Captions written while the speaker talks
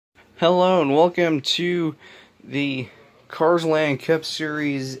Hello and welcome to the Carsland Cup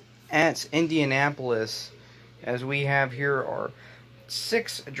Series at Indianapolis. As we have here are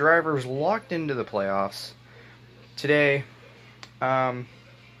 6 drivers locked into the playoffs. Today, 2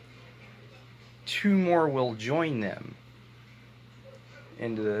 more will join them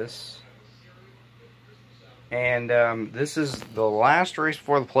into this. And this is the last race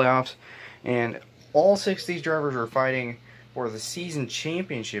before the playoffs, and all 6 of these drivers are fighting for the season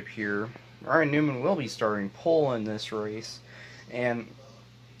championship here. Ryan Newman will be starting pole in this race, and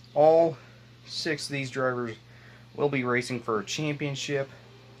all 6 of these drivers will be racing for a championship.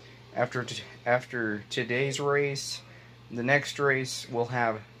 After today's race, the next race will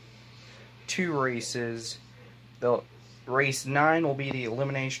have 2 races. The race 9 will be the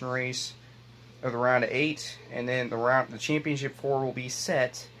elimination race of the round of 8, and then the championship 4 will be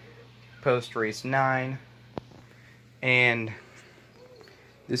set post race 9. And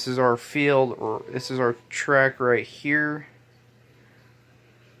this is our field, or this is our track right here.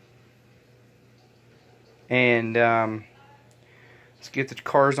 And let's get the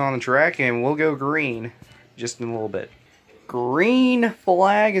cars on the track, and we'll go green just in a little bit. Green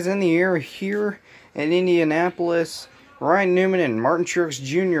flag is in the air here in Indianapolis. Ryan Newman and Martin Truex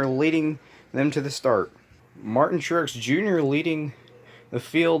Jr. leading them to the start. Martin Truex Jr. leading the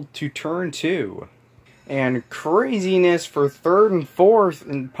field to turn 2. And craziness for 3rd and 4th,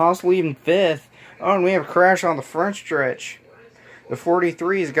 and possibly even 5th. Oh, and we have a crash on the front stretch. The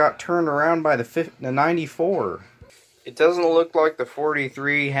 43's got turned around by the 94. It doesn't look like the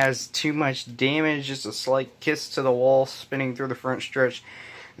 43 has too much damage, just a slight kiss to the wall spinning through the front stretch.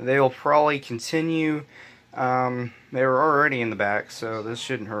 They will probably continue. They were already in the back, so this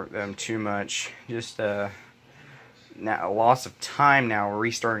shouldn't hurt them too much. Just now, a loss of time now. We're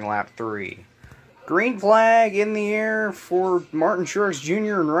restarting lap 3. Green flag in the air for Martin Truex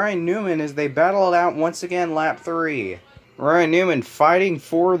Jr. and Ryan Newman as they battle it out once again, lap 3. Ryan Newman fighting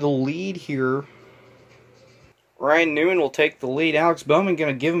for the lead here. Ryan Newman will take the lead. Alex Bowman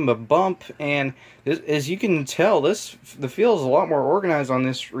going to give him a bump, and as you can tell, the field is a lot more organized on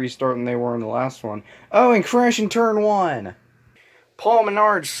this restart than they were in the last one. Oh, and crash in turn 1. Paul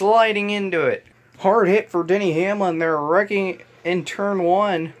Menard sliding into it. Hard hit for Denny Hamlin. They're wrecking in turn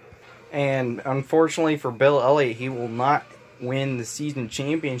 1. And unfortunately for Bill Elliott, he will not win the season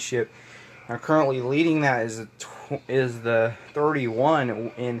championship. Now currently leading that is the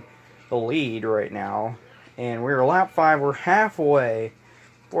 31 in the lead right now. And we're lap 5, we're halfway.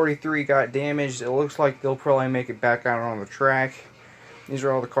 43 got damaged. It looks like they'll probably make it back out on the track. These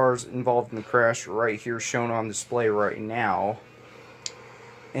are all the cars involved in the crash right here, shown on display right now.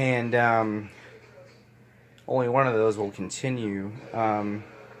 And only one of those will continue.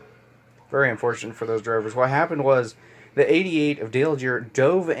 Very unfortunate for those drivers. What happened was the 88 of Dale Jarrett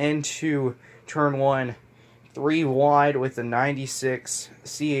dove into turn 1 3 wide with the 96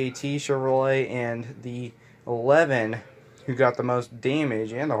 CAT Chevrolet, and the 11 who got the most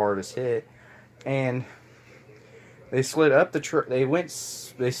damage and the hardest hit, and they slid up the track.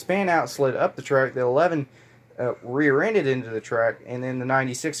 They span out, slid up the track. The 11 rear-ended into the track, and then the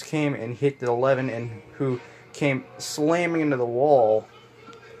 96 came and hit the 11, and who came slamming into the wall.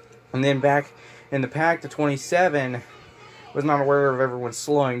 And then back in the pack, the 27 was not aware of everyone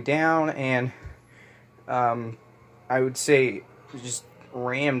slowing down, and I would say just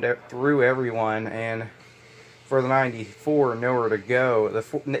rammed through everyone. And for the 94, nowhere to go.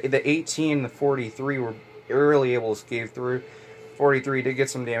 The 18 and the 43 were barely able to escape through. 43 did get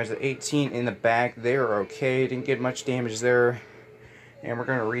some damage. The 18 in the back, they're okay. Didn't get much damage there. And we're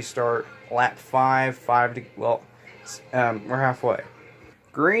going to restart lap 5. We're halfway.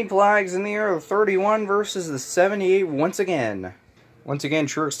 Green flags in the air, the 31 versus the 78 once again. Once again,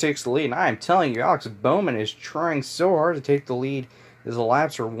 Truex takes the lead. And I am telling you, Alex Bowman is trying so hard to take the lead as the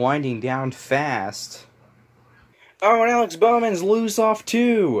laps are winding down fast. Oh, and Alex Bowman's loose off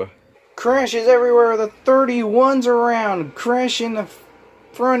too. Crashes everywhere. The 31's around. Crash in the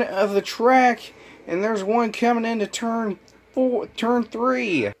front of the track. And there's one coming into turn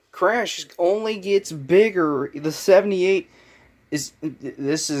 3. Crash only gets bigger. The 78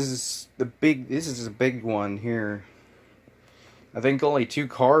 this is a big one here. I think only 2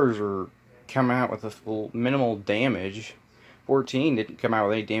 cars are coming out with a minimal damage. 14 didn't come out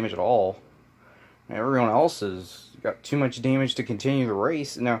with any damage at all. Everyone else has got too much damage to continue the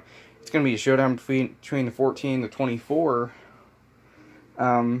race. Now it's going to be a showdown between the 14 and the 24.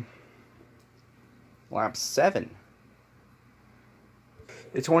 Lap 7.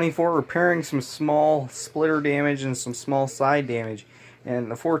 The 24 repairing some small splitter damage and some small side damage. And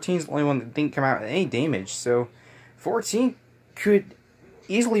the 14 is the only one that didn't come out with any damage. So 14 could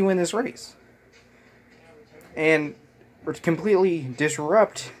easily win this race and completely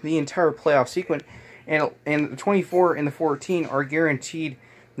disrupt the entire playoff sequence. And the 24 and the 14 are guaranteed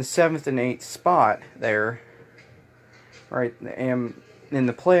the 7th and 8th spot there, right, and in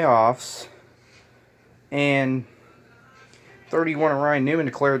the playoffs. And 31 and Ryan Newman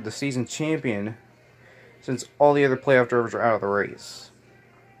declared the season champion since all the other playoff drivers are out of the race.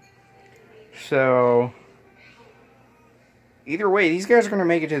 So either way, these guys are going to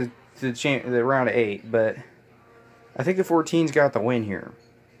make it to the round of 8, but I think the 14's got the win here.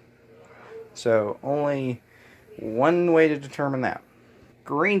 So only one way to determine that.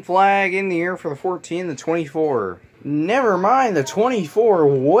 Green flag in the air for the 14, the 24. Never mind, the 24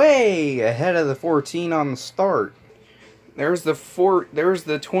 way ahead of the 14 on the start. There's the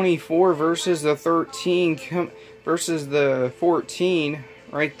 24 versus the 13 versus the 14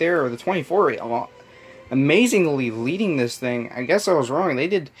 right there. The 24 amazingly leading this thing. I guess I was wrong.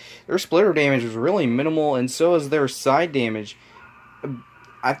 Their splitter damage was really minimal, and so is their side damage.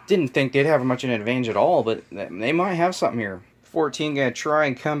 I didn't think they'd have much of an advantage at all, but they might have something here. 14 going to try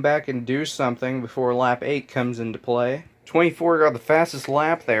and come back and do something before lap 8 comes into play. 24 got the fastest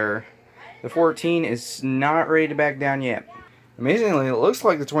lap there. The 14 is not ready to back down yet. Amazingly, it looks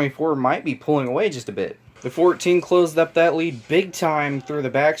like the 24 might be pulling away just a bit. The 14 closed up that lead big time through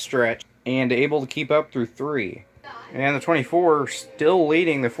the backstretch and able to keep up through 3. And the 24 still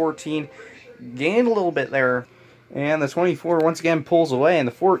leading. The 14 gained a little bit there. And the 24 once again pulls away. And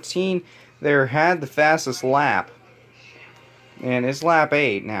the 14 there had the fastest lap. And it's lap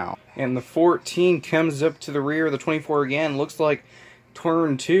 8 now. And the 14 comes up to the rear of the 24 again. Looks like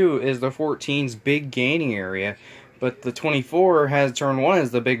turn 2 is the 14's big gaining area. But the 24 has turn 1 as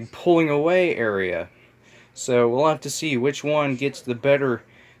the big pulling away area. So we'll have to see which one gets the better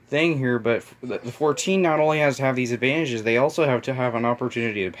thing here. But the 14 not only has to have these advantages, they also have to have an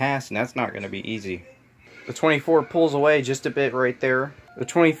opportunity to pass. And that's not going to be easy. The 24 pulls away just a bit right there. The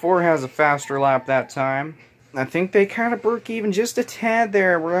 24 has a faster lap that time. I think they kind of broke even just a tad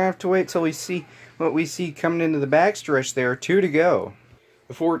there. We're going to have to wait till we see what we see coming into the backstretch there. 2 to go.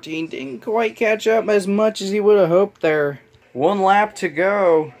 The 14 didn't quite catch up as much as he would have hoped there. 1 lap to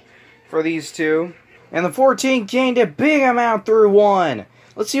go for these two. And the 14 gained a big amount through 1.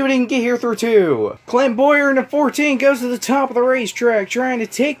 Let's see what he can get here through 2. Clint Boyer in the 14 goes to the top of the racetrack, trying to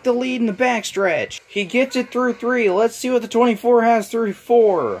take the lead in the backstretch. He gets it through 3. Let's see what the 24 has through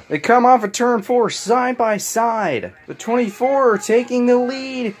 4. They come off of turn 4 side by side. The 24 taking the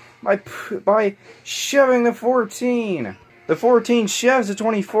lead by shoving the 14. The 14 shoves the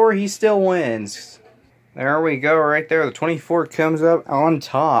 24. He still wins. There we go right there. The 24 comes up on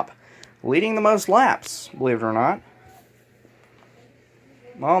top, leading the most laps, believe it or not.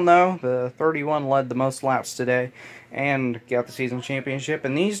 Well, no, the 31 led the most laps today and got the season championship.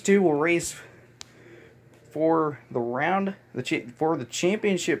 And these two will race for the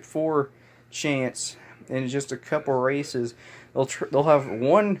championship 4 chance in just a couple races. They'll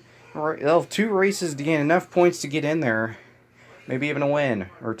have 2 races to gain enough points to get in there, maybe even a win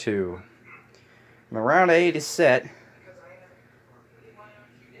or 2. And the round 8 is set.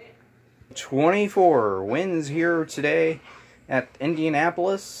 24 wins here today at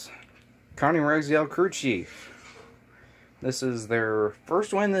Indianapolis. Connie Rosiel, crew chief. This is their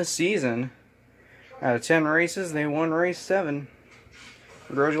first win this season. Out of 10 races, they won race 7.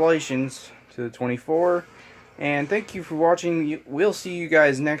 Congratulations to the 24. And thank you for watching. We'll see you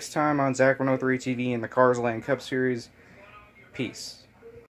guys next time on Zach 103 TV in the Carsland Cup Series. Peace.